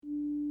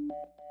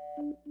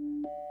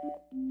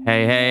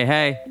Hey, hey,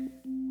 hey.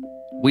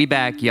 We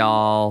back,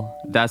 y'all.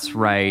 That's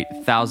right.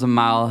 1,000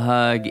 Mile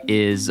Hug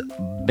is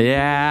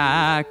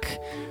back.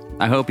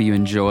 I hope you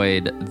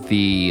enjoyed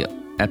the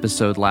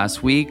episode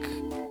last week.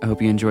 I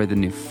hope you enjoyed the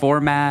new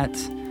format.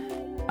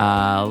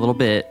 A little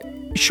bit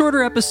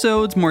shorter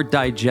episodes, more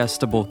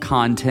digestible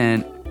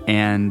content,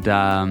 and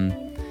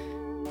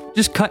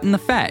just cutting the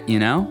fat, you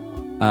know?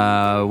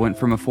 Went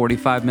from a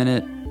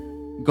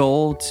 45-minute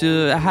goal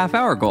to a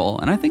half-hour goal,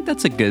 and I think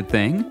that's a good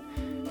thing.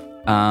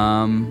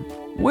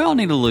 We all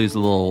need to lose a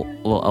little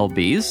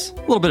lbs.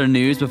 A little bit of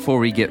news before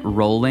we get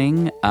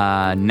rolling.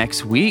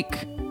 Next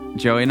week,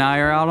 Joey and I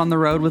are out on the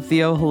road with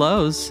the Oh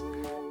Hellos.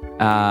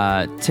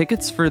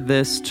 Tickets for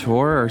this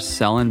tour are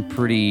selling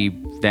pretty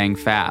dang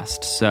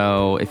fast.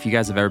 So if you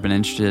guys have ever been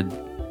interested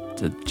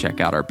to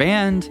check out our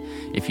band,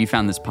 if you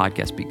found this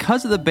podcast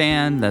because of the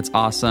band, that's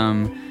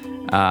awesome.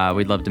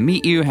 We'd love to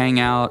meet you, hang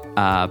out.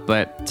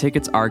 But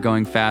tickets are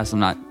going fast.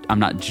 I'm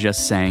not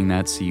just saying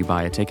that so you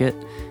buy a ticket.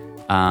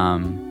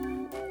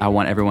 I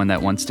want everyone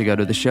that wants to go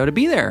to the show to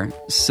be there.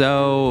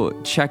 So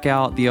check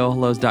out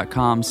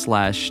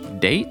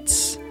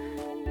theohhellos.com/dates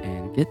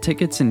and get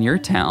tickets in your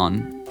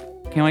town.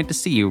 Can't wait to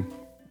see you.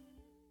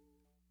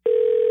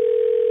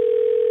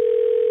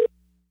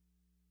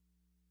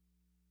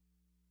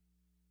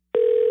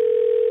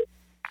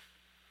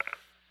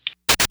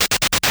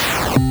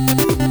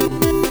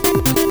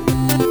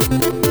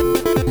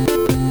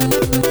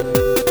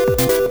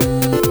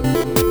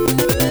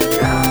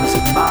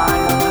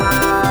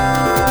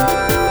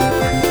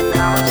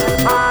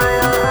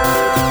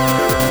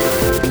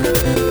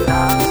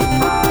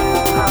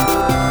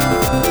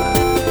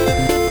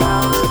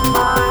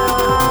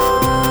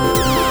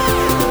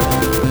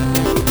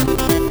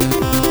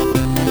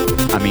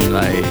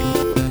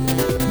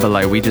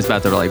 We just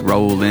about to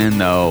roll in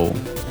though.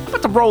 I'm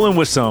about to roll in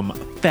with some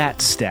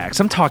fat stacks.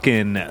 I'm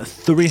talking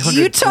 300.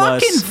 You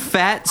talking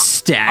fat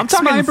stacks? I'm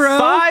talking my bro?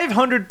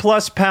 500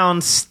 plus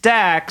pound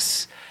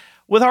stacks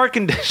with our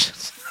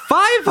conditions.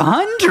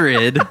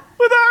 500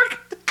 with our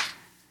conditions.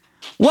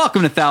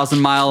 Welcome to 1,000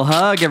 Mile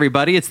Hug,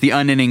 everybody. It's the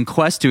unending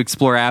quest to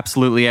explore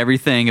absolutely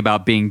everything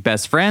about being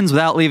best friends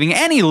without leaving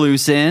any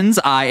loose ends.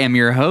 I am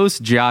your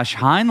host, Josh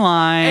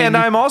Heinlein. And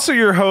I'm also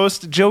your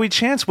host, Joey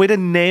Chance. Way to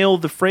nail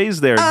the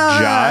phrase there,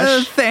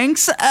 Josh.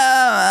 Thanks.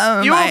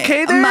 You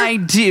okay there? My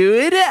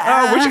dude.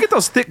 Where'd you get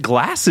those thick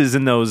glasses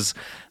and those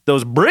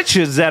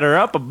britches that are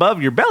up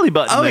above your belly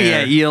button Oh, there?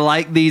 yeah. You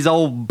like these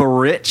old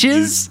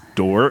britches? You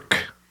dork.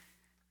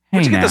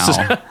 Hey, now.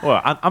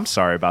 Well, I'm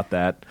sorry about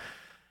that.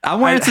 I'm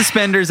wearing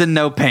suspenders and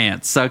no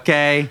pants,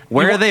 okay?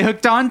 Where are they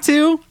hooked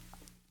onto?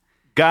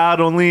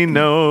 God only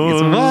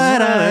knows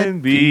what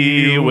I'd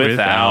be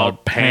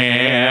without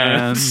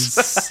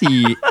pants.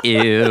 Ew.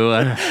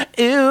 Ew.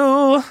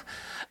 Ew.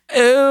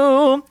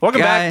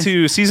 Welcome back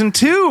to season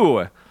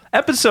 2,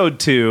 episode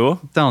 2.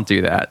 Don't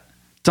do that.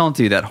 Don't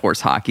do that horse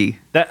hockey.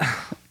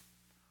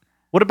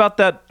 What about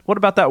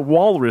that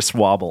walrus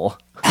wobble?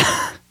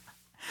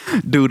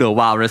 Do the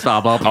walrus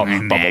wobble.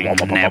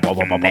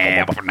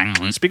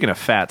 Speaking of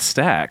fat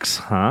stacks,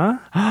 huh?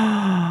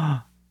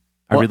 I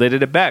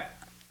related it back.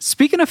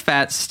 Speaking of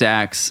fat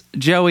stacks,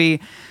 Joey,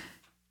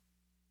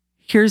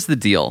 here's the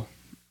deal.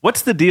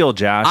 What's the deal,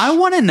 Josh? I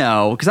want to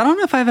know, because I don't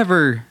know if I've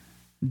ever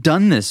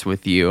done this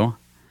with you.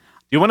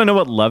 You want to know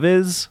what love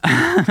is?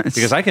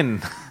 Because I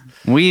can...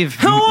 We've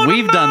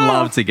done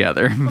love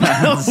together.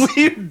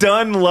 We've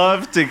done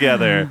love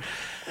together.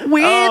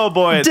 We've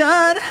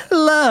done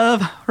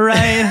love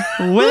right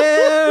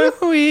where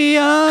we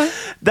are.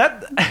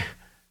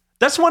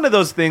 That's one of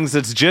those things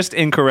that's just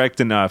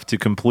incorrect enough to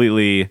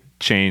completely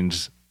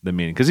change the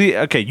meaning. Because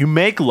you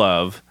make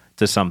love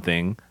to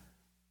something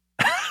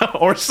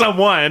or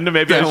someone,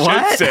 maybe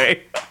I should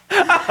say.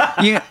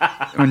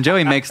 When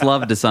Joey makes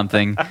love to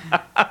something.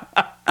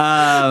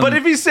 But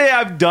if you say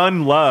I've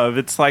done love,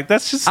 it's like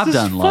that's just I've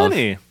done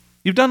funny. Love.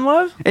 You've done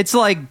love? It's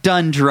like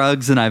done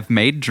drugs and I've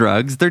made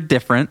drugs. They're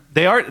different.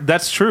 They are.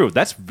 That's true.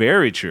 That's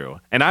very true.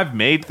 And I've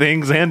made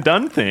things and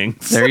done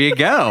things. There you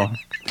go.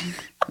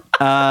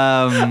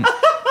 Am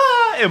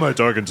I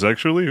talking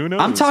sexually? Who knows?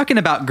 I'm talking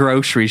about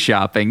grocery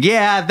shopping.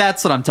 Yeah,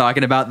 that's what I'm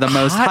talking about. The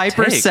most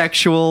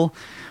hypersexual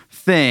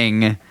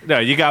thing. No,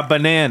 you got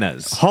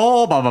bananas.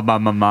 Oh,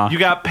 mama. You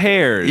got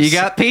pears. You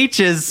got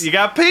peaches. You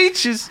got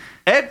peaches.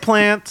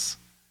 Eggplants.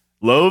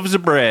 Loaves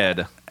of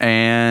bread.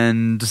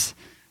 And...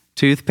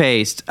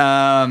 toothpaste.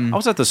 I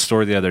was at the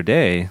store the other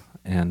day,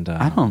 and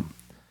I don't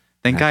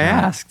think I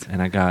asked.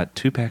 And I got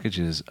 2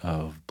 packages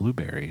of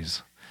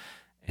blueberries,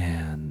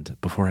 and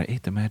before I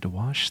ate them, I had to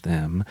wash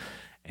them.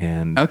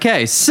 And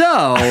okay,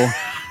 so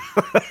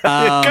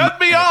cut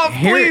me off,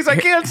 please! I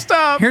can't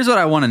stop. Here's what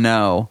I want to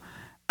know.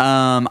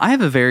 I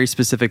have a very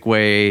specific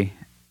way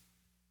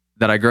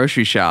that I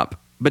grocery shop,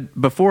 but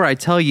before I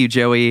tell you,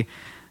 Joey,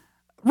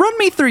 run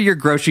me through your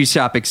grocery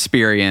shop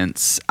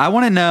experience. I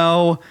want to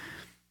know.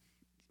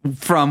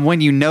 From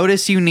when you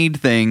notice you need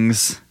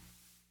things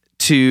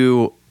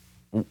to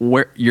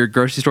where your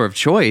grocery store of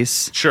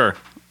choice. Sure.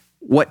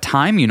 What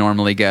time you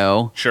normally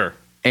go. Sure.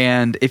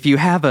 And if you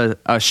have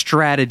a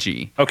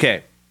strategy,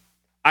 Okay.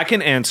 I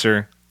can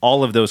answer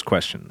all of those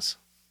questions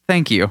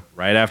thank you.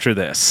 right after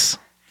this.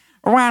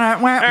 Wow.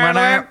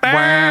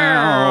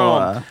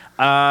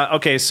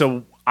 Okay,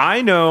 so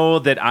I know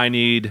that I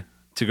need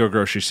to go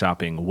grocery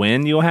shopping.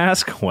 When, you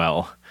ask?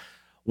 Well,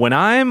 when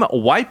I'm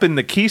wiping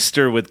the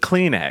keister with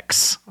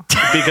Kleenex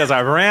because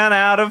I ran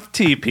out of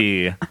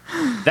TP,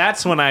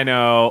 that's when I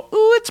know,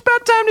 ooh, it's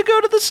about time to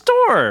go to the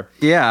store.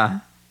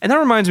 Yeah. And that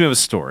reminds me of a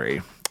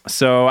story.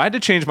 So I had to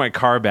change my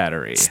car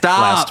battery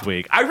last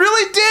week. I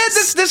really did.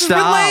 This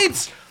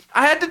relates.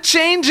 I had to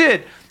change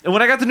it. And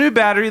when I got the new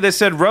battery, they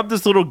said rub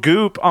this little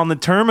goop on the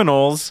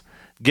terminals,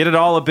 get it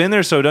all up in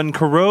there so it doesn't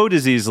corrode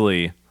as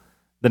easily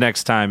the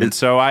next time. And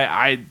so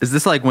I Is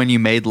this like when you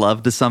made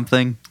love to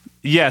something?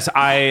 yes,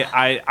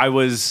 I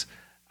was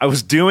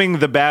doing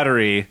the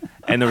battery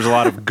and there was a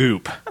lot of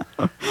goop.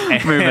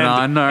 Moving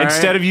on. All right.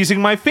 Instead of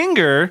using my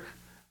finger,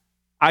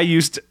 I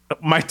used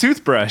my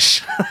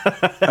toothbrush.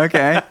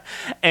 Okay.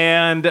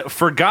 And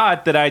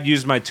forgot that I'd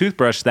used my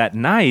toothbrush that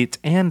night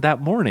and that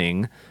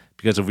morning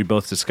because we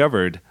both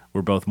discovered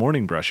we're both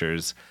morning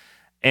brushers.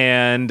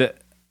 And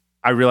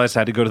I realized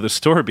I had to go to the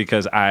store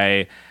because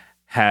I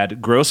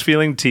had gross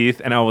feeling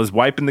teeth and I was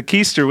wiping the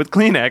keister with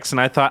Kleenex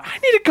and I thought, I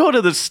need to go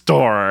to the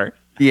store.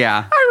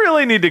 Yeah. I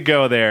really need to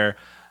go there.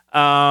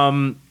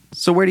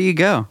 So where do you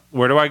go?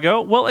 Where do I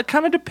go? Well, it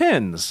kind of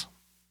depends.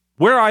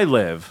 Where I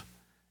live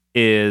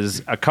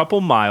is a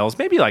couple miles,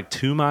 maybe like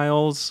 2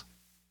 miles,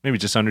 maybe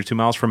just under 2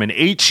 miles from an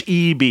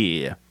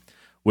HEB,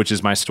 which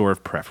is my store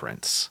of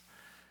preference.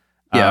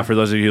 Yeah. For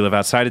those of you who live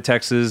outside of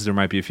Texas, there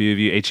might be a few of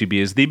you. HEB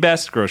is the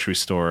best grocery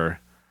store.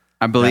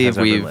 I believe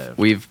that has ever lived.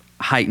 we've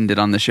heightened it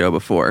on the show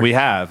before. We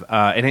have.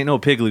 It ain't no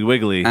Piggly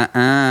Wiggly. But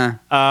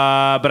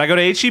I go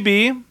to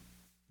HEB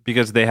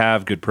because they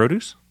have good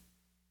produce,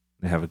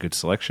 they have a good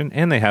selection,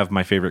 and they have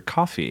my favorite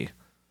coffee.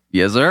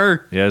 Yes,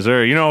 sir. Yes,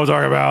 sir. You know what I'm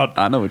talking about.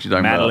 I know what you're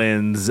talking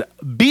Madeline's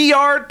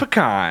Beard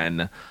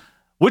Pecan,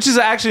 which is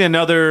actually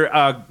another,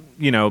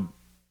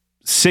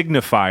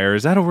 signifier.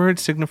 Is that a word?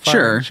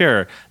 Signifier?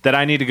 Sure. That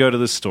I need to go to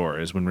the store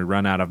is when we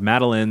run out of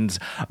Madeline's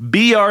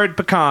Beard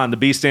Pecan. The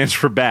B stands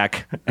for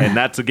back, and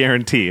that's a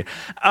guarantee.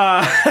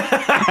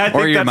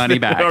 Or your money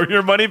back. Or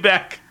your money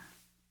back.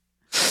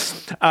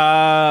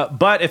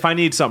 But if I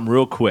need something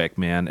real quick,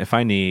 man, if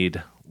I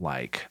need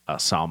like a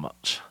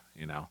sandwich,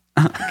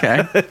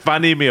 Okay. if I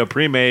need me a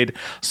pre-made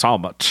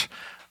sandwich,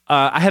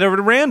 I head over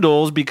to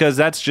Randall's because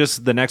that's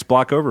just the next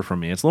block over from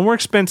me. It's a little more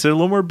expensive, a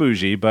little more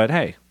bougie, but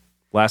hey,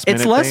 last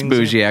minute It's less things.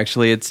 bougie,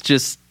 actually. It's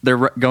just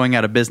they're going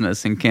out of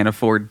business and can't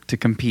afford to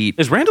compete.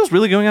 Is Randall's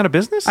really going out of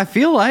business? I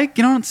feel like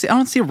I don't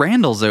see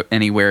Randall's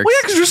anywhere. Well,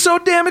 yeah, because they're so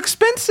damn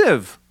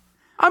expensive.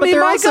 But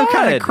they're also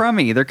kind of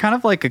crummy. They're kind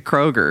of like a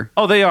Kroger.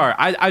 Oh, they are.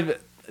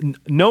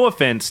 No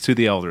offense to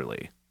the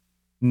elderly.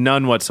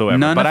 None whatsoever.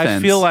 None but offense.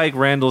 I feel like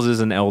Randall's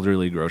is an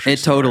elderly grocery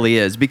store. It totally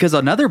is, because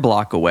another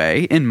block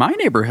away in my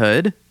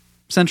neighborhood,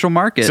 Central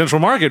Market. Central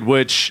Market,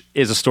 which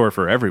is a store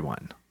for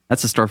everyone.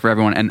 That's a store for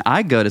everyone. And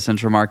I go to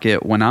Central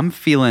Market when I'm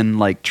feeling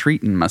like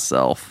treating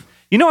myself.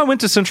 I went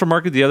to Central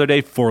Market the other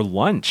day for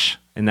lunch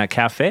in that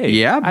cafe.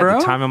 Yeah, I bro.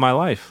 had the time of my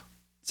life.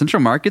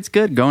 Central Market's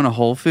good. Going to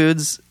Whole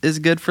Foods is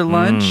good for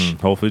lunch.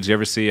 Whole Foods, you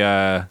ever see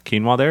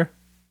quinoa there?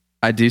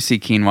 I do see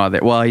quinoa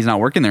there. Well, he's not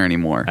working there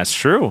anymore. That's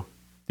true.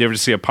 You ever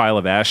see a pile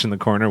of ash in the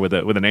corner with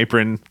an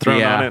apron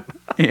thrown on it?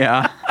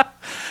 Yeah.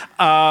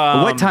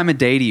 What time of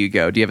day do you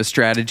go? Do you have a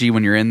strategy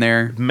when you're in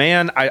there?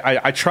 Man,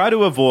 I try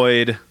to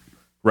avoid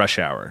rush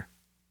hour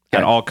at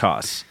Okay. all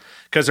costs.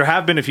 Because there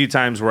have been a few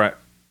times where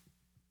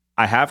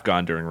I have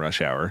gone during rush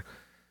hour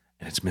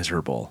and it's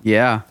miserable.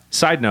 Yeah.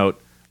 Side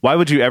note, why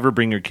would you ever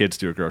bring your kids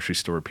to a grocery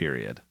store,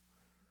 period?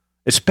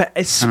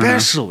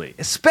 Especially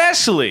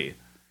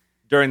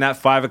during that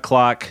 5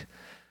 o'clock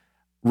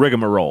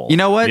rigmarole. You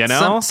know what?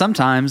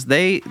 Sometimes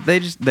they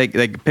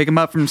pick them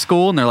up from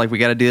school and they're like, we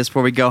got to do this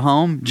before we go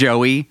home.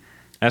 Joey.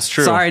 That's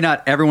true. Sorry,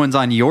 not everyone's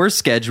on your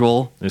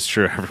schedule. It's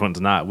true.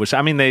 Everyone's not. Which,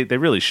 I mean, they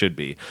really should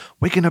be.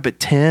 Waking up at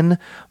 10,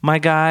 my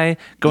guy.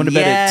 Going to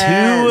bed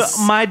at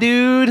 2, my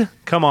dude.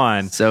 Come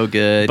on. So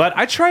good. But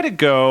I try to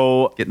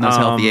go... Getting those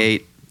healthy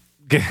 8.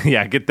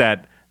 Get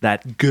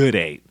that good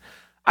 8.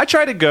 I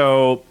try to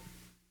go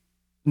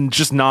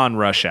just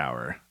non-rush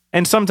hour.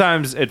 And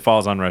sometimes it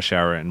falls on rush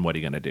hour, and what are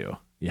you going to do?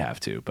 You have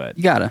to, but...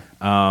 You gotta.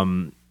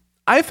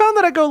 I found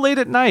that I go late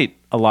at night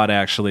a lot,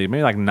 actually.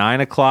 Maybe like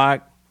 9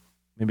 o'clock.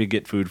 Maybe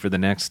get food for the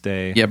next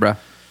day. Yeah, bro.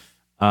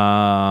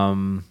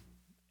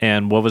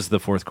 And what was the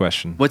fourth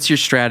question? What's your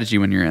strategy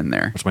when you're in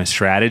there? What's my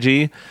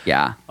strategy?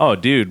 Yeah. Oh,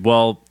 dude.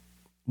 Well,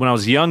 when I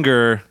was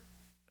younger,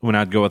 when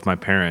I'd go with my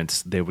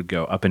parents, they would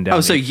go up and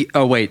down.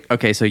 Wait.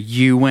 Okay, so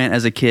you went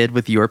as a kid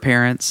with your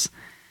parents,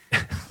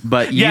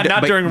 but you Yeah,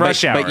 not during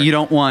rush hour. But you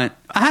don't want.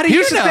 How do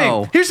you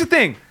know? Here's the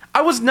thing.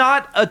 I was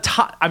not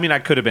I mean, I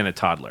could have been a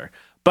toddler,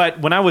 but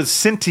when I was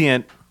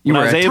sentient, You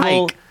when were I was a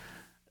able, tyke.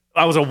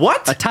 I was a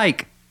what? A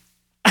tyke.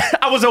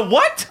 I was a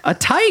what? A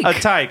tyke. A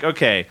tyke.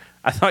 Okay,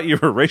 I thought you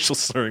were racial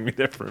slurring me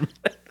there for a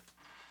minute.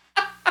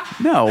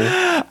 No.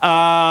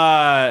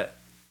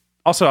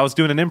 Also, I was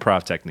doing an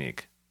improv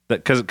technique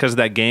because of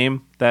that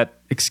game that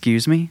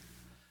Excuse me?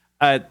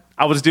 I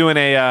was doing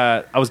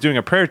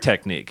a prayer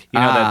technique. You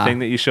know that thing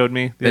that you showed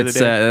me the other day?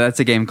 That's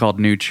a game called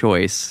New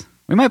Choice.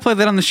 We might play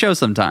that on the show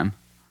sometime.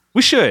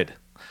 We should.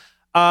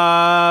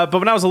 But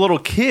when I was a little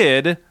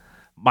kid,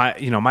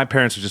 my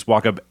parents would just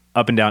walk up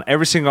and down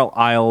every single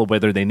aisle,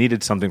 whether they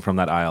needed something from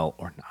that aisle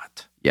or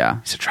not. Yeah.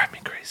 It used to drive me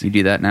crazy. You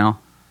do that now?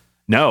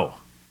 No,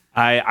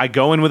 I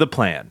go in with a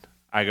plan.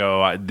 I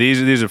go,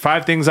 these are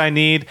 5 things I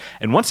need.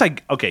 And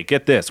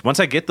get this. Once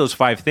I get those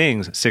 5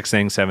 things, 6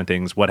 things, 7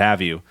 things, what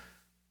have you,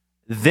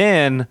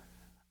 then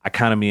I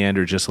kind of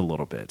meander just a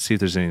little bit. See if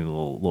there's any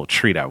little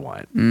treat I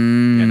want, you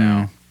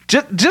know,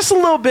 just a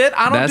little bit.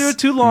 I don't do it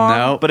too long,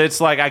 no. But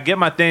it's like, I get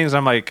my things.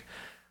 I'm like,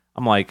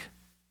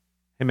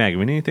 hey Maggie,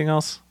 we need anything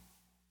else?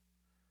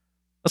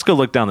 Let's go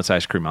look down this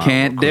ice cream aisle.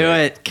 Can't do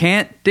it.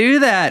 Can't do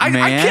that,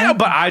 man. I can't,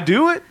 but I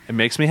do it. It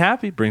makes me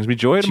happy. Brings me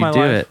joy to my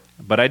life.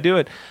 But I do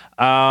it.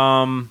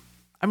 I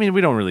mean,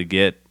 we don't really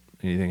get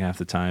anything half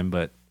the time,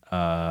 but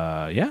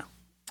yeah.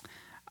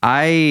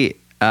 I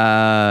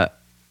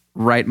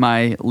write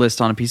my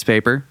list on a piece of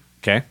paper.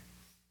 Okay.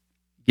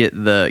 Get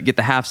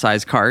the half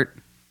size cart.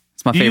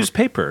 It's my You favorite. use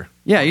paper.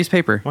 Yeah, I use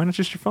paper. Why not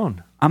just your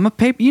phone? I'm a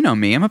paper. You know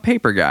me. I'm a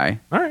paper guy.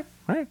 All right.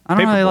 I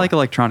don't really like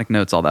electronic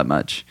notes all that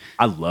much.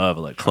 I love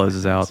electronic.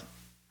 Closes out.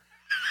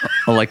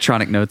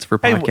 Electronic notes for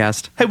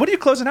podcast. Hey, what are you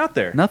closing out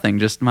there? Nothing.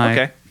 Just my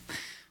Okay.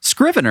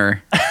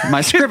 Scrivener.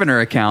 My Scrivener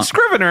account.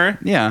 Scrivener.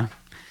 Yeah.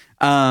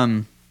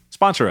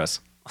 Sponsor us.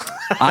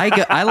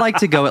 I like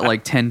to go at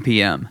like 10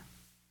 p.m.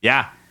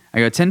 Yeah. I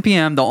go 10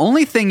 p.m. The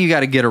only thing you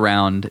got to get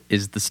around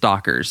is the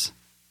stalkers.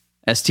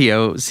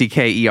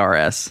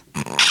 STOCKERS.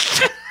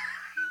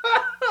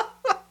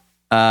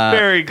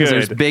 Very good.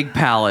 There's big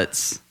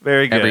pallets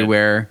Very good.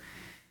 everywhere.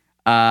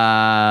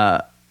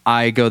 I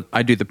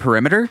do the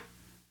perimeter.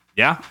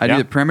 Yeah. I do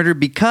the perimeter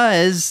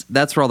because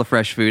that's where all the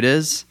fresh food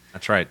is.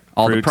 That's right.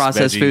 All Fruits, the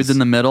processed veggies, foods in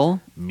the middle.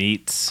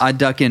 meats. I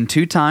duck in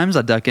 2 times.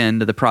 I duck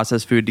into the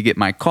processed food to get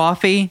my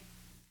coffee.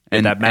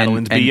 And that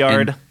Madeline's Bee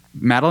Yard.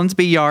 Madeline's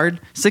Bee Yard,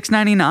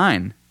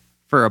 $6.99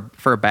 for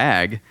a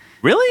bag.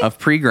 Really? Of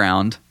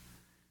pre-ground.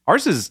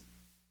 Ours is.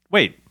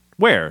 Wait,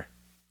 where?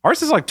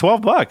 Ours is like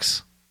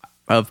 $12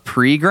 Of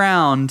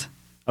pre-ground.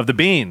 of the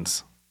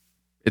beans.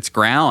 It's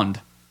ground.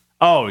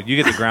 Oh, you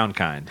get the ground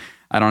kind.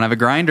 I don't have a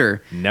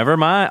grinder. Never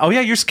mind. Oh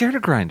yeah, you're scared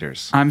of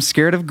grinders. I'm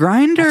scared of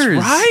grinders.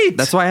 That's right.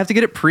 That's why I have to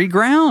get it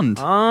pre-ground.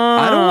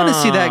 I don't want to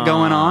see that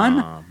going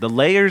on. The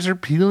layers are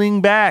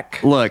peeling back.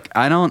 Look,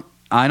 I don't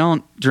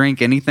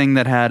drink anything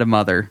that had a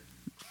mother.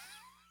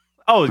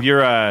 Oh,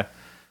 you're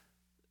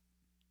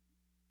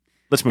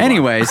let's move on.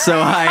 Anyway, so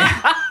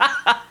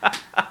I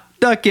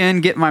duck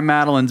in, get my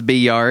Madeline's Bee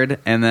Yard,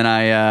 and then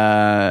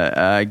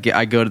I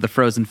go to the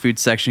frozen food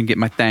section, get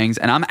my things,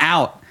 and I'm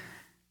out.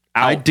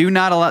 I do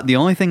not allow. The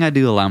only thing I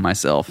do allow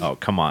myself. Oh,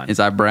 come on. Is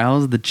I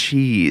browse the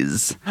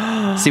cheese,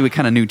 see what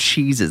kind of new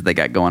cheeses they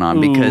got going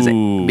on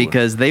Ooh.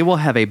 because they will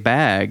have a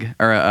bag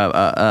or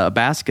a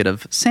basket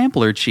of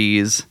sampler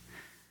cheese,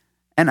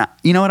 and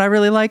you know what I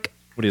really like?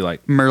 What do you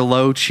like?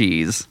 Merlot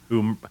cheese.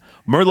 Ooh,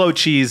 Merlot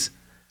cheese.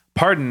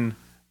 Pardon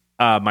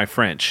my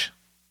French.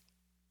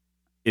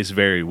 Is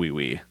very wee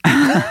wee.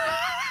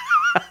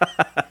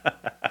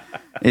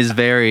 Is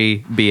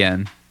very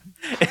bien.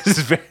 It's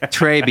very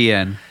Très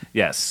bien.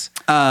 yes.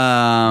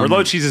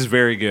 Merlot cheese is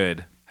very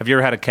good. Have you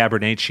ever had a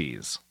Cabernet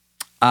cheese?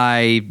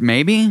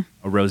 Maybe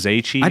A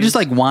rosé cheese? I just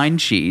like wine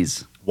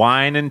cheese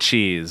wine and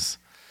cheese.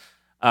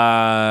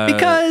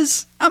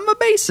 because I'm a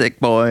basic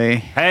boy.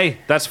 Hey,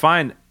 that's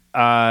fine.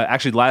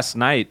 Actually, last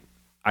night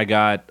I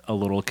got a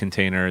little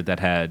container that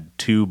had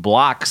 2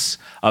 blocks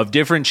of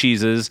different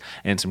cheeses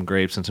and some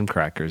grapes and some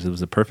crackers. It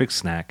was the perfect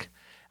snack.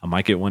 I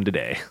might get one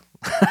today.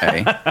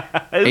 Hey,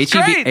 It's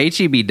great.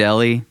 HEB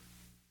Deli.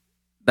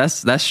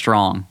 That's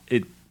strong.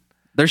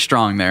 They're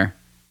strong there.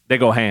 They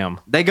go ham.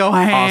 They go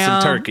ham.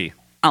 Awesome turkey.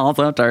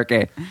 Awesome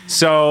turkey.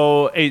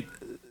 So,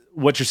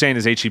 what you're saying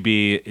is HEB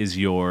is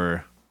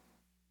your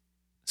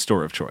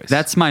store of choice.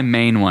 That's my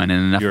main one.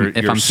 And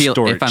if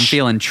I'm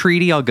feeling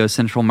treaty, I'll go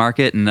Central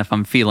Market, and if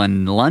I'm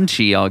feeling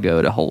lunchy, I'll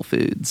go to Whole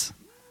Foods.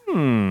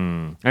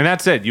 And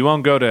that's it. You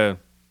won't go to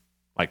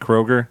like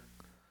Kroger,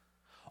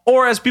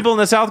 or as people in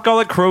the South call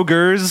it,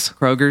 Kroger's.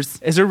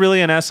 Kroger's. Is there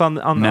really an S on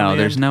the No,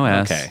 there's no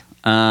S. Okay.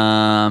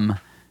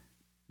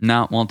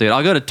 No, won't do it.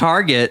 I'll go to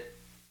Target.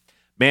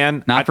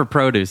 Man, Not for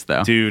produce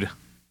though. dude,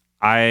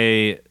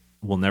 I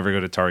will never go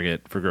to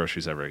Target for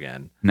groceries ever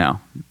again. No,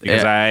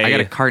 Because I got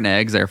I- a carton of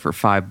eggs there for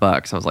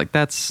 $5. I was like,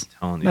 that's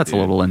Telling you, a dude.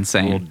 little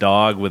insane. A little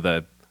dog with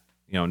a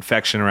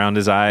infection around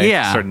his eye.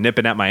 Yeah. Started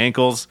nipping at my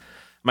ankles.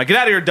 I'm like, get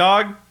out of here,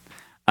 dog.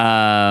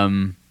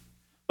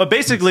 But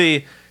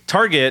basically,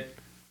 Target,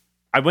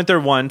 I went there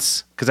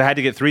once because I had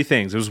to get 3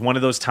 things. It was one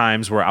of those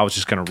times where I was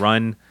just going to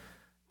run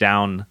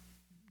down,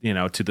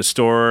 to the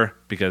store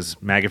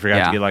because Maggie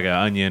forgot to get like an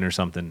onion or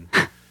something.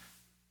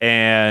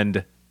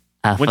 And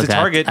went to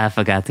Target. I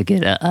forgot to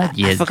get an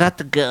onion. Forgot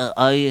to get an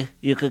onion.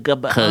 You could get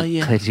an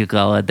onion. Could you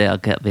go in there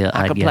and get me an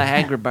I could onion? play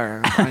Angry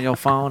Birds on your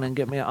phone and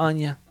get me an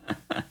onion.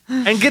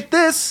 And get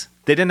this,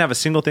 they didn't have a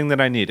single thing that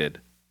I needed.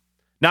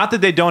 Not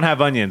that they don't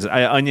have onions.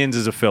 Onions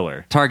is a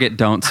filler. Target,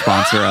 don't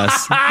sponsor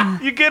us.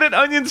 You get it?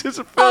 Onions is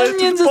a filler.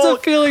 Onions is a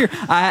filler.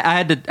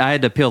 I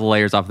had to peel the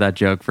layers off that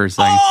joke for a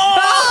second.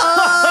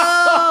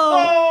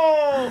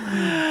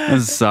 I'm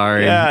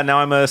sorry. Yeah, now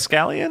I'm a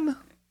scallion.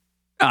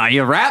 Oh,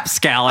 you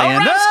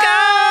rapscallion. A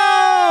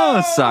rapscal!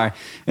 No! Sorry.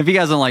 If you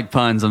guys don't like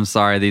puns, I'm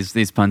sorry.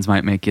 These puns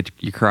might make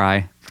you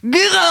cry.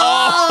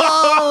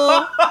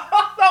 That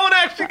would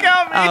actually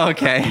count me. Oh,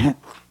 okay.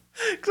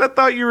 Because I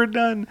thought you were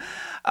done.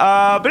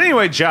 But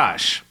anyway,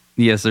 Josh,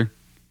 Yes, sir.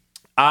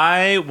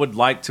 I would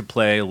like to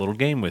play a little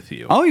game with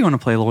you. Oh, you want to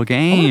play a little I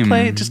game? want to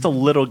play just a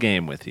little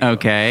game with you.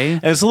 Okay.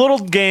 And it's a little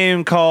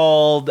game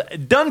called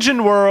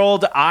Dungeon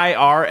World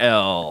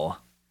IRL.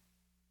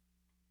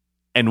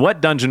 And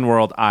what Dungeon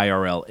World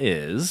IRL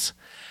is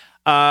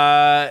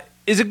a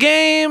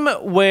game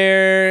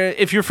where,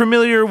 if you're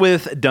familiar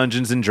with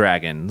Dungeons and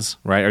Dragons,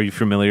 right? Are you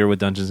familiar with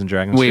Dungeons and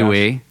Dragons? Oui, Josh?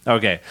 oui.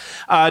 Okay.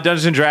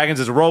 Dungeons and Dragons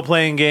is a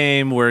role-playing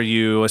game where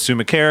you assume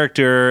a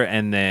character,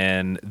 and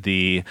then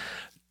the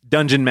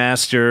dungeon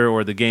master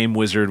or the game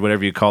wizard,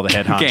 whatever you call the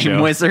head honcho.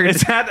 Game wizard?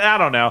 Is that, I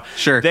don't know.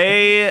 Sure.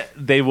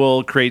 They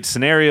will create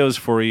scenarios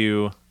for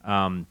you.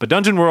 But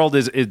Dungeon World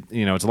it's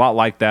a lot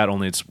like that,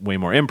 only it's way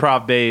more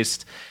improv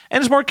based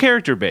and it's more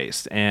character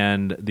based.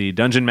 And the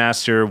dungeon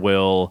master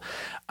will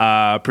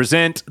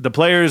present the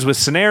players with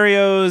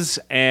scenarios,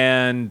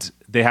 and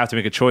they have to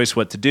make a choice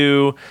what to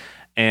do.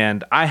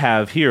 And I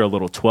have here a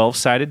little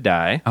 12-sided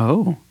die.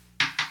 Oh.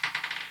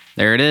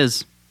 There it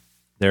is.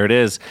 There it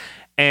is.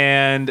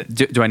 And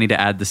Do I need to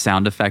add the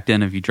sound effect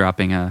in of you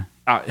dropping a...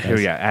 here,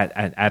 yeah,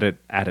 add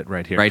it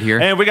right here. Right here?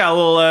 And we got a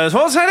little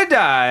 12-sided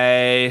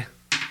die.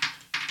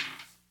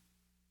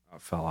 Oh,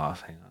 it fell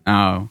off. Hang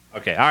on. Oh.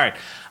 Okay, all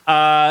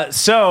right.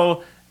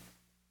 So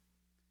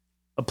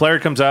a player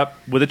comes up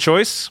with a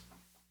choice,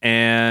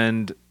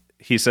 and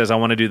he says, I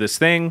want to do this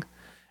thing.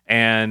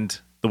 And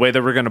the way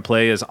that we're going to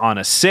play is on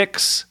a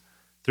 6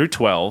 through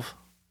 12,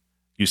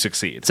 you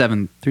succeed.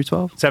 7 through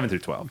 12? 7 through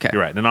 12. Okay.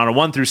 You're right. And on a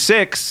 1 through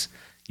 6,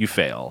 you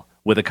fail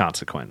with a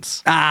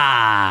consequence.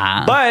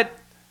 Ah. But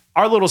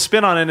our little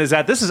spin on it is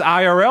that this is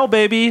IRL,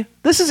 baby.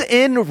 This is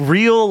in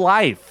real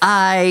life.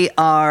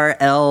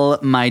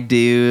 IRL, my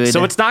dude.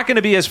 So it's not going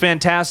to be as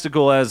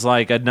fantastical as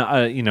like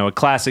a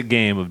classic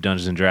game of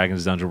Dungeons and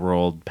Dragons, Dungeon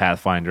World,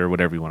 Pathfinder,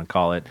 whatever you want to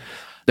call it.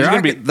 There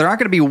There's aren't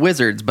going to be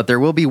wizards, but there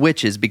will be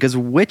witches, because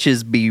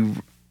witches be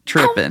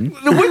tripping.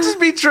 The witches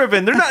be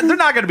tripping. They're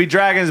not going to be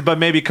dragons, but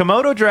maybe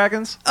Komodo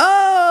dragons.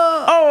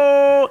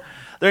 Oh,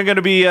 they're going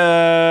to be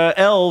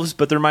elves,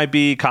 but there might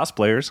be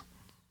cosplayers.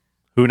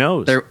 Who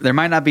knows? There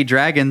might not be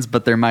dragons,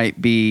 but there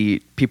might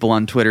be people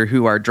on Twitter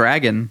who are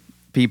dragon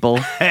people.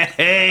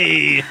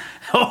 Hey,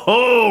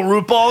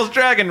 RuPaul's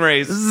Dragon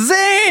Race.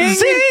 Zing!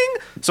 Zing!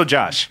 So,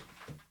 Josh,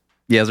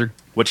 Yes, sir.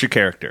 what's your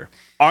character?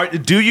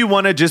 Do you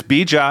want to just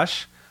be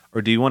Josh,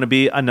 or do you want to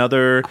be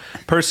another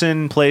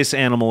person, place,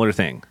 animal, or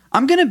thing?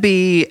 I'm going to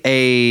be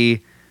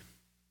a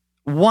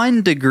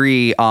 1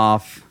 degree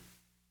off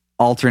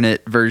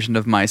alternate version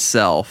of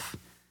myself.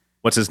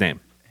 What's his name?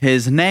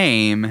 His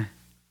name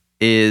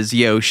is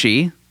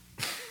Yoshi,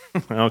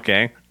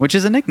 Okay. which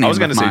is a nickname I was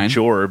going to of say mine.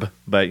 Jorb,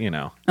 but you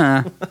know.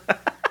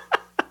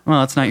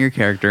 Well, it's not your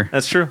character.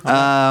 That's true.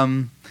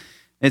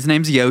 His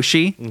name's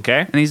Yoshi,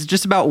 Okay. and he's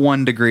just about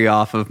 1 degree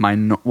off of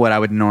what I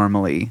would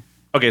normally.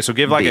 Okay, so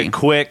give like B. a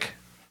quick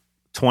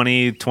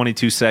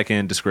 22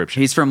 second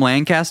description. He's from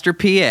Lancaster,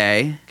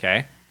 PA.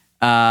 Okay.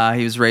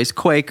 He was raised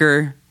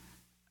Quaker,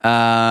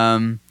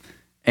 and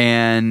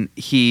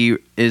he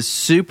is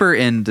super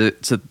into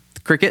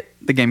cricket,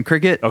 the game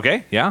cricket.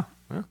 Okay, yeah.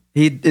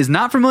 He is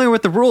not familiar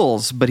with the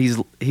rules, but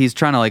he's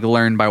trying to like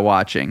learn by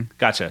watching.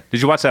 Gotcha.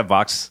 Did you watch that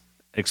Vox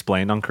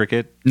Explained on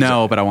cricket?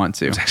 No, but I want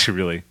to. It's actually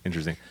really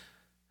interesting.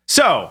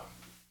 So,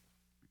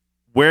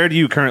 where do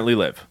you currently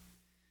live?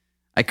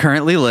 I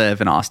currently live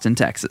in Austin,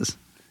 Texas.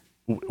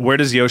 Where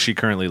does Yoshi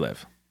currently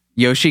live?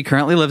 Yoshi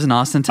currently lives in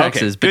Austin,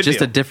 Texas, but good just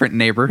deal. a different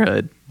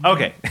neighborhood.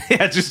 Okay.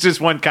 Yeah, just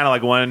one kind of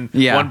like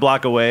one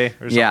block away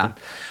or something. Yeah.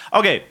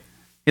 Okay.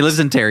 He lives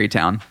in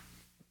Terrytown.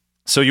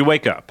 So you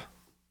wake up,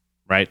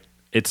 right?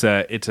 It's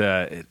a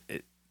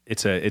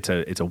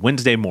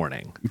Wednesday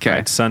morning. Okay.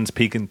 Right? Sun's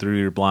peeking through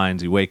your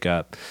blinds. You wake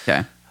up.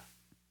 Okay.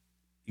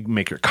 You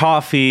make your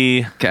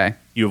coffee. Okay.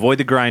 You avoid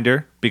the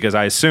grinder because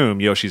I assume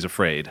Yoshi's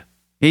afraid.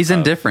 He's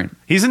indifferent.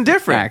 He's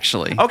indifferent.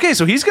 Actually. Okay,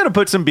 so he's going to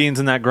put some beans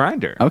in that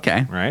grinder.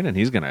 Okay. Right? And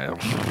he's going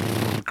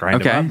to grind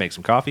Okay. them up, make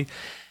some coffee.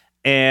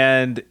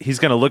 And he's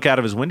going to look out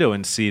of his window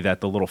and see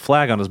that the little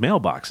flag on his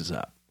mailbox is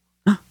up.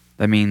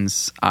 That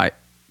means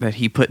that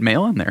he put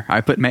mail in there. I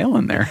put mail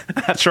in there.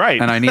 That's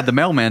right. And I need the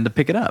mailman to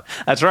pick it up.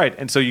 That's right.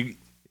 And so you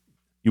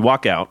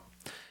walk out.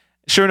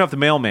 Sure enough, the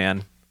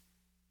mailman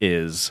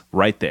is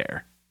right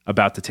there,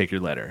 about to take your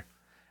letter.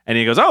 And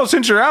he goes, "Oh,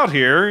 since you're out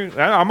here,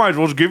 I might as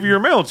well just give you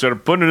your mail instead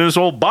of putting it in this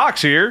old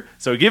box here."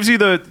 So he gives you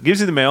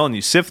the mail, and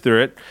you sift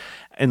through it.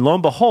 And lo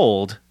and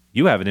behold,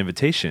 you have an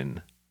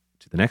invitation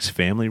to the next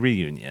family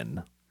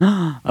reunion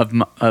Of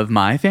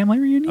my family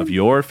reunion? of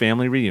your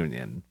family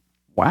reunion.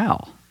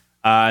 Wow.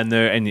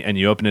 And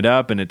you open it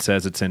up and it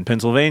says it's in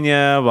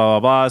Pennsylvania, blah,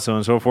 blah, blah, so on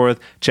and so forth.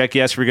 Check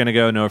yes if you're going to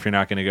go, no if you're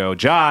not going to go.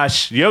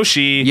 Josh,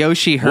 Yoshi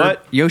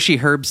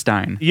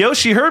Herbstein.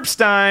 Yoshi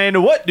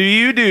Herbstein, what do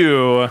you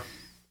do?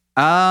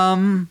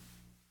 I'm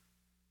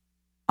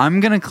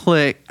going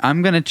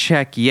to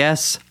check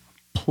yes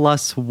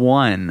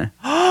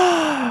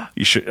 +1.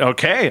 You should.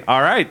 Okay,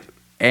 all right.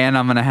 And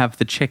I'm going to have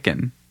the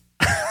chicken.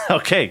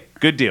 Okay,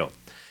 good deal.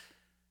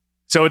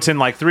 So it's in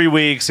like 3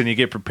 weeks and you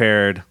get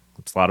prepared.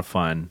 It's a lot of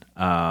fun.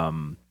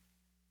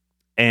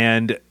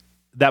 And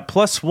that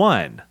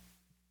 +1,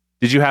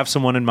 did you have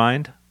someone in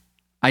mind?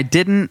 I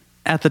didn't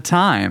at the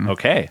time.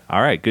 Okay.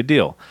 All right. Good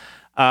deal.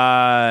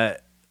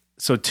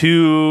 So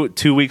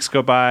two weeks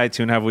go by,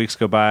 2.5 weeks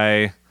go by.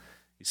 You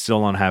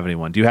still don't have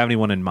anyone. Do you have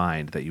anyone in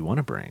mind that you want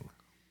to bring?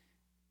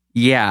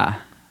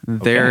 Yeah.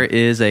 There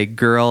is a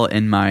girl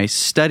in my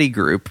study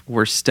group.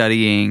 We're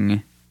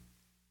studying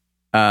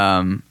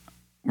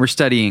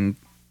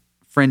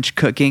French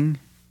cooking.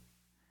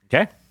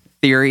 Okay.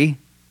 Theory.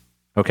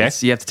 Okay.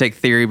 So you have to take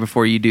theory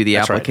before you do the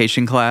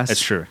application class. That's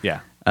true.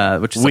 Yeah.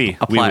 Which is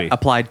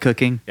applied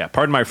cooking. Yeah.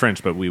 Pardon my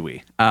French, but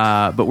oui.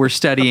 But we're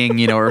studying,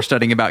 we're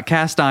studying about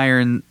cast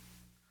iron,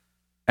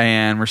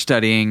 and we're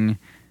studying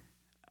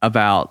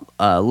about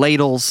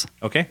ladles.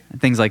 Okay.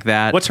 And things like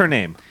that. What's her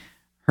name?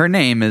 Her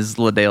name is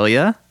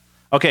Ladelia.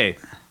 Okay.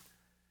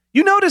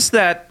 You notice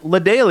that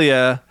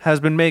Ladelia has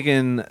been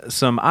making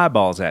some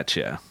eyeballs at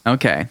you.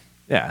 Okay.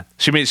 Yeah,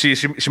 she does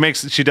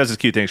this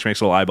cute thing. She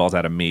makes little eyeballs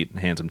out of meat and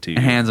hands them to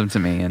you. Hands them to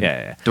me. And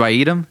Yeah. Do I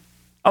eat them?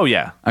 Oh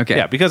yeah. Okay.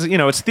 Yeah, because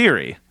it's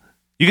theory.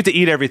 You get to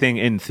eat everything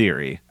in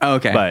theory.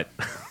 Okay. But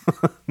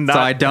not, so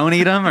I don't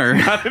eat them, or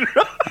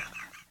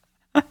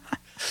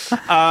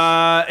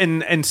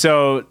and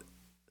so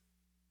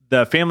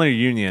the family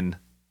reunion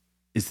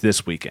is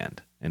this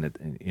weekend, and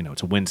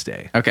it's a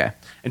Wednesday. Okay.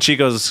 And she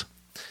goes,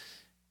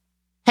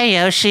 Hey,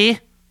 Yoshi.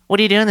 What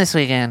are you doing this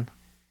weekend?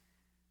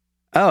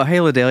 Oh, hey,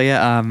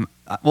 Ladelia.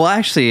 Well,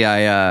 actually,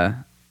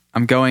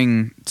 I'm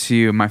going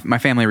to my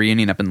family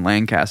reunion up in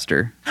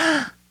Lancaster.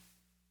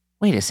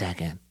 Wait a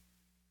second.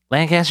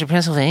 Lancaster,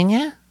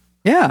 Pennsylvania?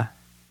 Yeah.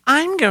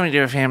 I'm going to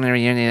a family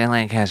reunion in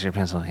Lancaster,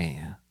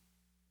 Pennsylvania.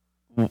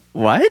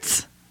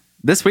 What?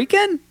 This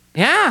weekend?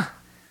 Yeah.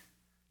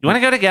 You want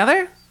to go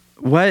together?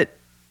 What?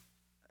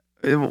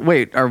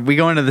 Wait, are we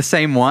going to the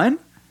same one?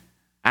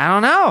 I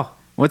don't know.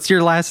 What's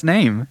your last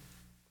name?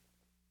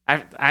 I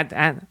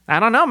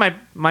don't know.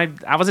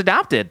 I was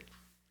adopted.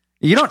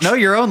 You don't know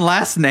your own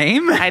last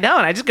name? I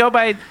don't. I just go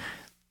by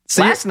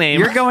last name.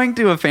 You're going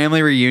to a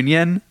family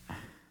reunion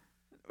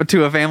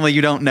to a family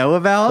you don't know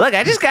about? Look,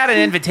 I just got an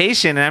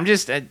invitation, and I'm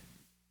just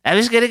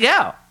gonna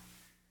go.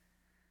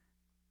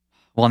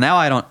 Well, now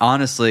I don't.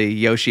 Honestly,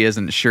 Yoshi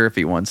isn't sure if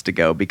he wants to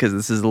go because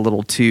this is a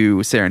little too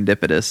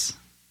serendipitous.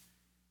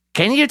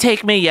 Can you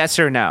take me? Yes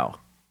or no?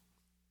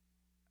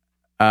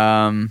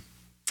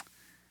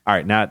 all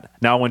right, now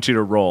I want you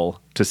to roll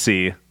to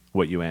see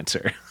what you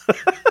answer.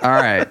 All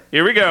right.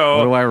 Here we go.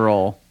 What do I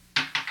roll?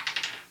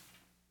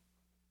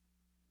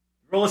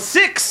 Roll a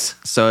 6.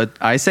 So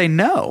I say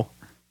no.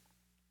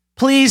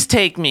 Please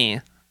take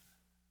me.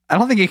 I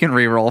don't think you can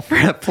re-roll for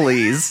that,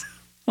 please.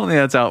 I don't think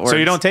that's how it works. So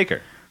you don't take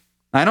her.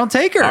 I don't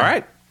take her. All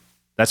right.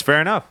 That's fair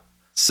enough.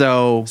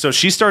 So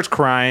she starts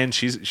crying.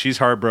 She's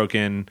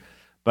heartbroken,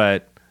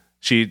 but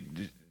she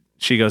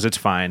goes, "It's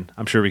fine.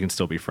 I'm sure we can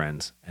still be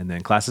friends." And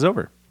then class is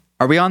over.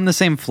 are we on the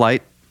same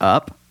flight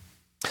up?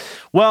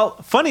 Well,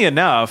 funny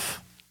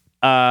enough,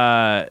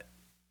 you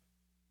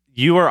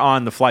were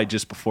on the flight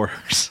just before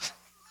hers.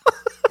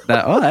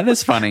 That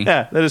is funny.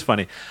 Yeah, that is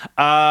funny.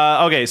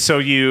 Okay, so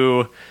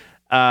you,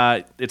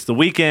 it's the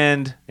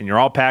weekend, and you're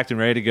all packed and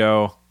ready to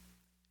go,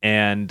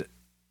 and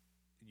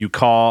you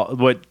call.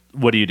 What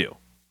do you do?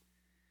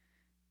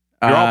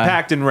 You're all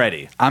packed and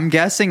ready. I'm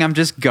guessing I'm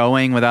just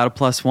going without a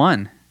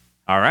 +1.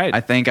 All right. I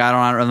think I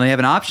don't really have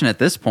an option at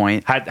this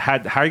point. How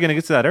are you going to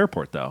get to that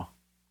airport, though?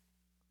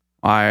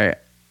 I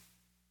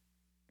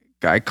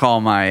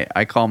call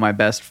my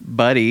best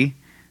buddy,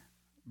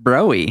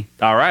 Broy.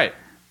 All right.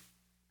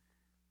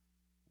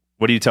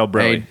 What do you tell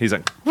Broy? Hey. He's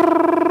like,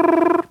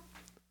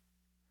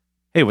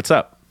 "Hey, what's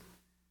up?"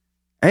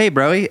 Hey,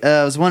 Broy.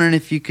 I was wondering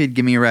if you could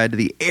give me a ride to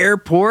the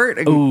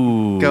airport.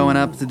 Ooh. Going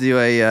up to do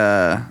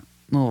a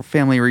little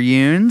family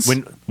reunions.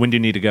 When do you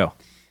need to go?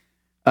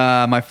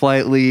 My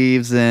flight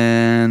leaves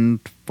in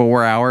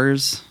 4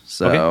 hours.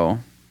 So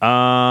Okay.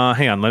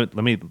 Hang on. Let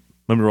me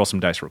roll some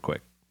dice real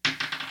quick.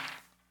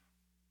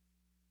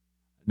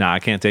 Nah, I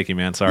can't take you,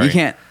 man. Sorry. you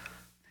can't.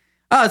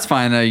 Oh, it's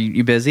fine. Are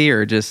you busy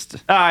or just?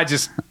 I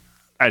just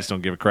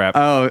don't give a crap.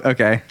 Oh,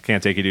 okay.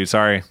 Can't take you, dude.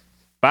 Sorry.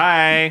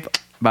 Bye.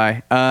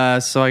 Bye.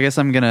 So I guess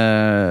I'm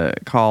gonna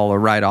call a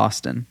ride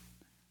Austin,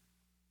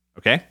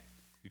 Okay.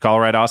 You call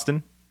right,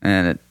 Austin?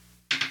 and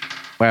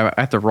wait, I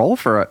have to roll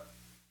for it.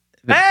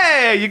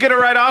 Hey, you get a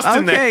right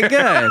Austin Okay, there.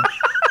 good.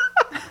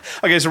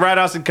 Okay, so Ride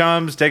Austin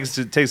comes, takes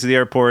to the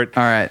airport,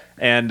 All right.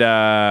 and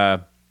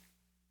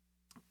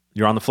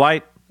you're on the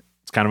flight.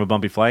 It's kind of a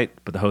bumpy flight,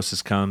 but the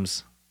hostess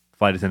comes.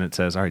 Flight attendant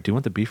says, "All right, do you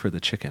want the beef or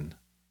the chicken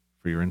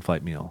for your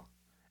in-flight meal.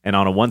 And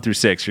on a 1 through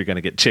 6, you're going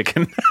to get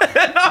chicken.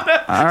 And on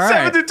a All right.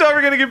 7 through 12,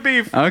 you're going to get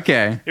beef.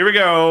 Okay. Here we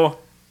go.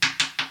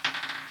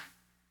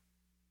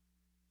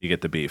 You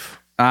get the beef.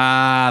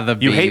 The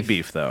beef. You hate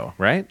beef, though,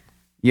 right?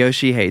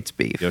 Yoshi hates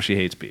beef. Yoshi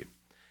hates beef.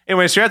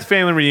 Anyway, so you're at the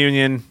family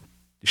reunion.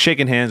 You're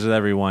shaking hands with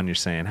everyone. You're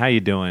saying, how you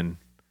doing?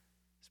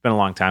 It's been a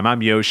long time.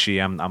 I'm Yoshi.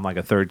 I'm like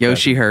a third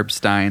Yoshi cousin.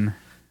 Herbstein.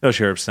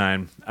 Yoshi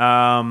Herbstein.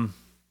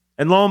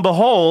 And lo and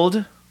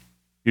behold,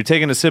 you're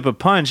taking a sip of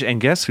punch, and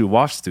guess who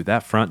walks through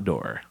that front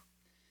door?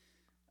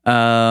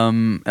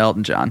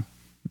 Elton John.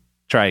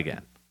 Try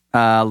again.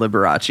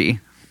 Liberace.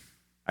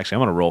 Actually, I'm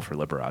going to roll for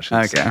Liberace.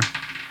 this Okay. time.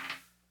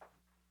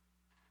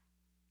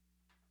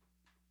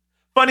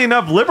 Funny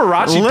enough,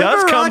 Liberace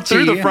does come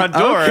through the front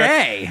door.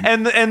 Okay.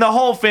 And the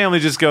whole family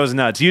just goes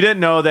nuts. You didn't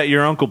know that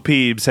your Uncle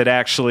Peebs had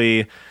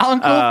actually...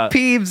 Uncle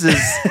Peebs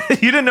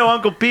is you didn't know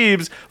Uncle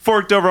Peebs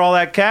forked over all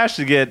that cash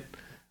to get...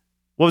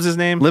 What was his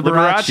name?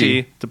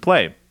 Liberace. To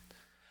play.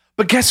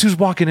 But guess who's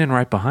walking in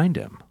right behind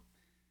him?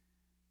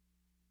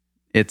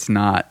 it's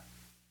not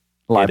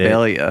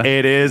Libelia.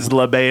 It is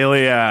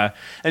Libelia.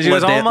 And she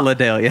goes,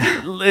 Lidelia.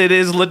 it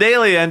is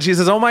Lidelia. And she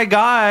says, oh my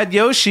God,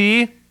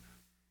 Yoshi,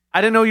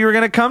 I didn't know you were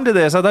going to come to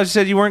this. I thought you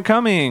said you weren't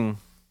coming.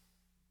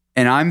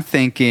 And I'm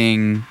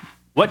thinking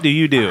What do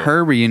you do?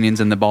 her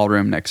reunion's in the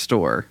ballroom next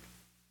door.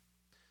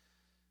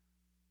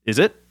 Is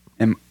it?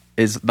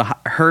 Is the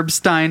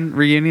Herbstein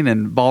reunion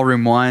in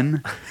ballroom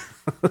 1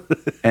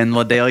 and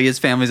Lidelia's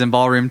family's in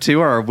ballroom 2,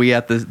 or are we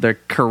at the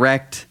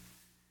correct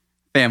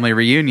family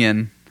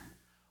reunion?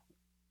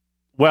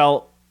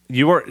 Well,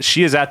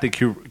 she is at the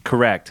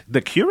correct.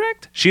 The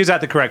correct? She is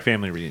at the correct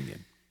family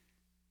reunion.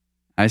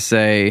 I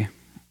say,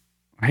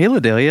 hey,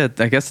 Lidelia,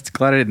 I guess it's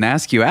glad I didn't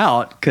ask you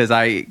out because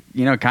I,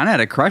 kind of had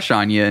a crush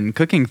on you in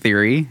Cooking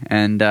Theory.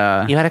 And,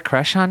 You had a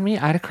crush on me?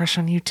 I had a crush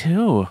on you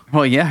too.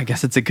 well, yeah, I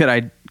guess it's a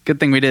good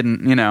thing we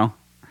didn't,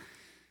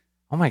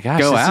 Oh my gosh.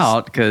 go this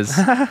out because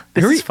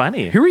This is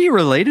funny. Who are you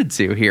related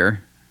to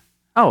here?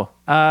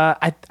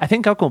 I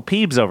think Uncle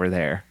Peebs over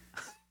there.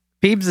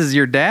 Peebs is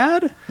your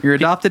dad? Your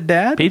adopted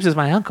dad? Peebs is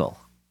my uncle.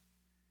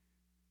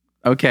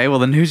 Okay, well,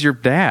 then who's your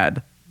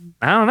dad?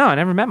 I don't know. I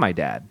never met my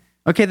dad.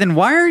 Okay, then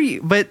why are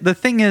you... But the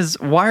thing is,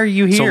 why are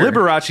you here? So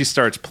Liberace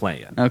starts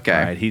playing. Okay.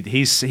 Right?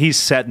 He's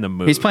setting the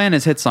mood. He's playing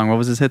his hit song. What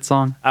was his hit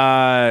song?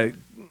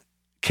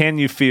 Can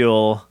you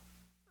feel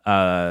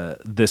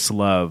this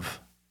love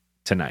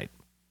tonight?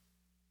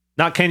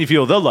 Not can you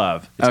feel the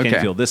love. It's can you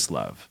Okay. feel this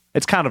love.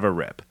 It's kind of a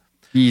rip.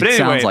 It But anyway,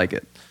 sounds like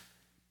it.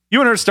 You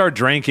and her start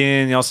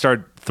drinking. Y'all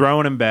start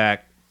throwing him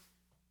back,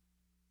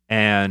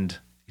 and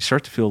you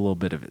start to feel a little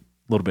bit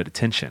of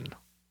tension.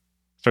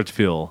 Start to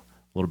feel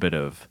a little bit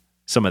of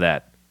some of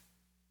that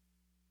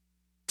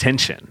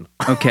tension.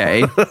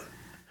 Okay.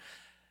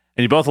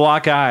 And you both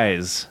lock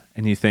eyes,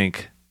 and you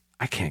think,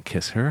 I can't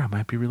kiss her. I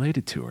might be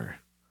related to her.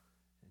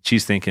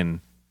 She's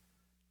thinking,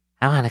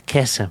 I want to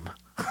kiss him.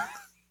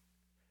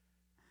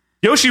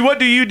 Yoshi, what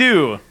do you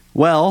do?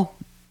 Well,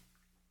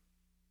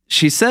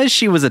 she says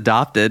she was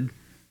adopted,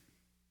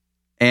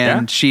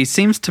 and Yeah? she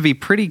seems to be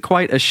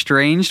quite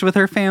estranged with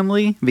her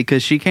family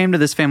because she came to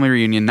this family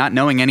reunion not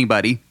knowing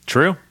anybody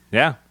True.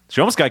 Yeah.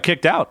 She almost got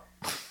kicked out.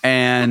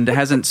 and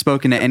hasn't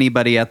spoken to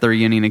anybody at the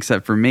reunion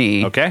except for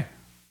me. Okay.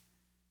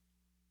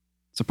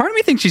 So part of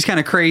me thinks she's kind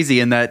of crazy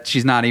in that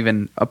she's not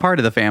even a part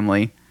of the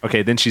family.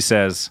 Okay. Then she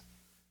says,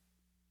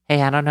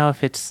 Hey, I don't know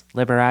if it's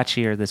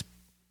Liberace or this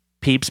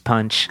Peebs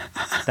punch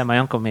that my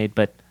uncle made,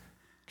 but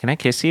can I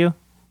kiss you?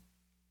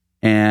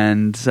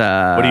 And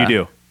what do you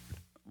do?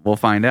 We'll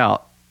find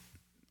out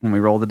when we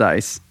roll the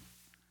dice.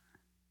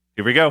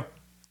 Here we go.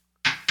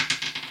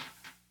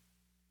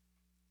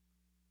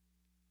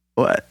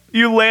 What?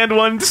 You land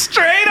one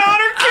straight on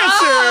her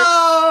kisser.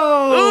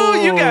 Oh!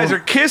 Ooh, you guys are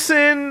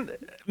kissing.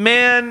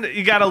 Man,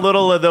 you got a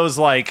little of those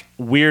like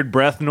weird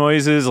breath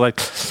noises. Like,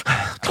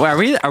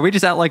 Wait, are we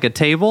just at like a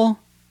table?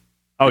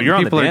 oh, you're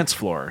on the People are- dance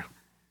floor.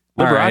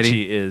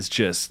 Alrighty. Liberace is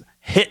just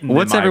hitting.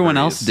 What's them everyone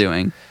ivories. else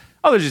doing?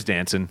 Oh, they're just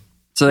dancing.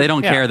 So they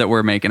don't Yeah. care that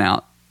we're making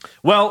out.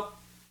 Well,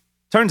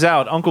 turns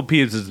out Uncle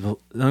Peebs'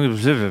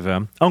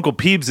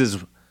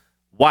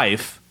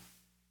 wife,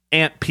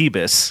 Aunt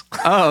Peebus,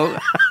 Oh,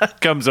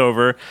 comes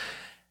over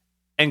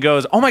and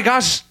goes, "Oh my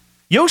gosh,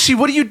 Yoshi,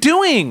 what are you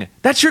doing?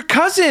 That's your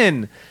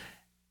cousin.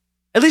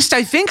 At least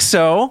I think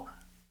so."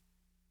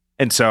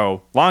 And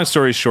so, long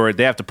story short,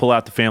 they have to pull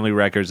out the family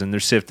records and they're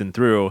sifting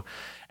through,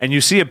 and you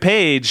see a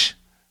page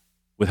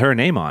with her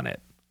name on it.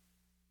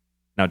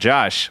 Now,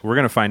 Josh, we're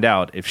going to find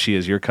out if she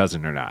is your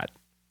cousin or not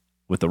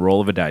with the roll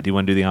of a die. Do you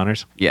want to do the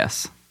honors?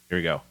 yes. Here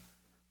we go.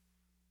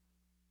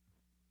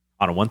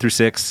 On a 1 through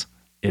 6,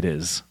 it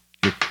is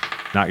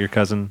not your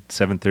cousin.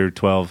 7 through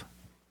 12.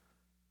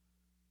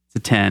 It's a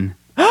 10.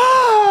 You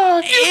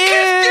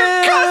kissed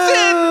your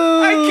cousin!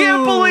 I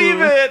can't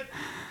believe it!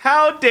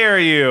 How dare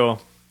you?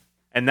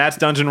 And that's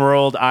Dungeon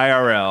World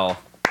IRL.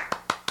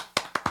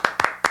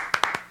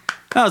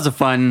 That was a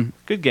fun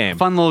Good game.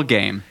 little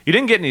game. You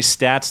didn't get any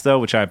stats, though,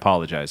 which I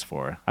apologize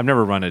for. I've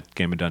never run a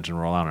game of Dungeon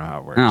World. I don't know how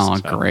it works. Oh,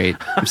 so. great.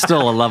 I'm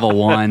still a level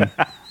 1.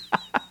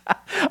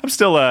 I'm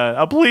still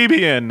a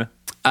plebeian.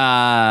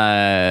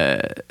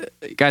 Guys,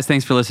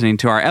 thanks for listening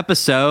to our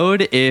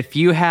episode. If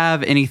you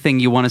have anything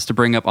you want us to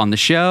bring up on the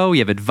show, you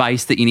have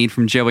advice that you need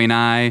from Joey and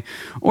I,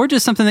 or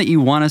just something that you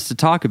want us to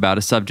talk about,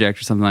 a subject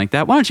or something like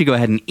that, why don't you go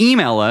ahead and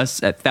email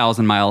us at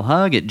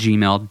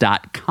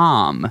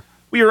 1000milehug@gmail.com.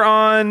 We are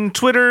on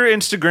Twitter,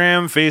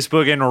 Instagram,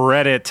 Facebook, and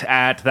Reddit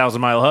at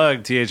 1000 Mile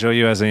Hug,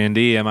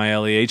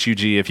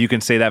 THOUSANDMILEHUG. If you can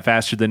say that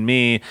faster than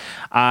me,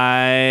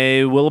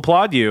 I will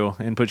applaud you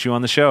and put you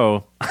on the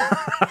show.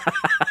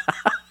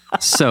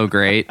 So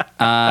great.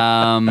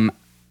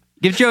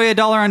 Give Joey $1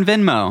 on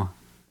Venmo.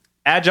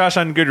 Add Josh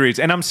on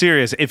Goodreads. And I'm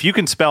serious. If you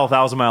can spell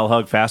 1000 Mile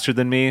Hug faster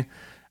than me,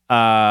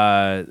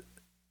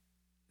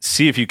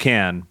 see if you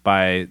can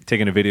by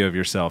taking a video of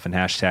yourself and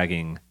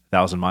hashtagging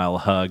 1000 Mile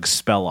Hug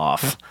spell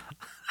off.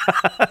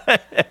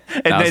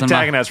 And then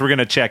tagging us. We're going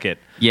to check it.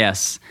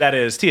 Yes. That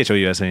is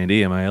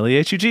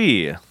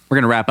THOUSANDMILEHUG. We're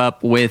going to wrap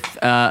up with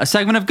a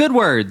segment of good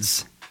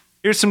words.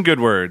 Here's some good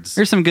words.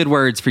 Here's some good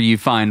words for you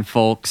fine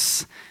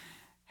folks.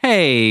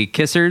 Hey,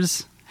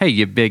 kissers. Hey,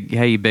 you big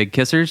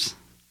kissers.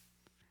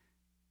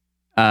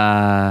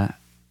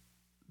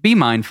 Be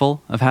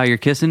mindful of how you're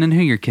kissing and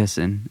who you're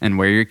kissing and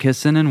where you're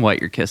kissing and what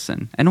you're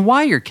kissing and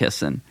why you're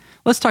kissing.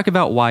 Let's talk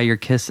about why you're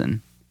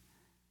kissing.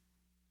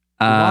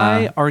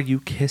 Why are you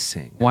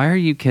kissing? Why are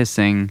you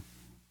kissing?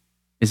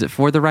 Is it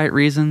for the right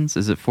reasons?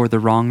 Is it for the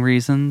wrong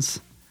reasons?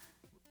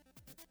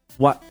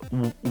 Why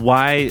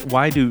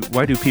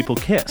do people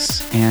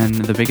kiss?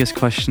 And the biggest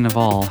question of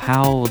all,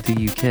 how do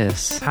you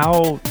kiss?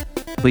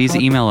 Please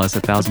email us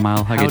at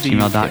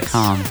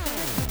 1000milehug@gmail.com.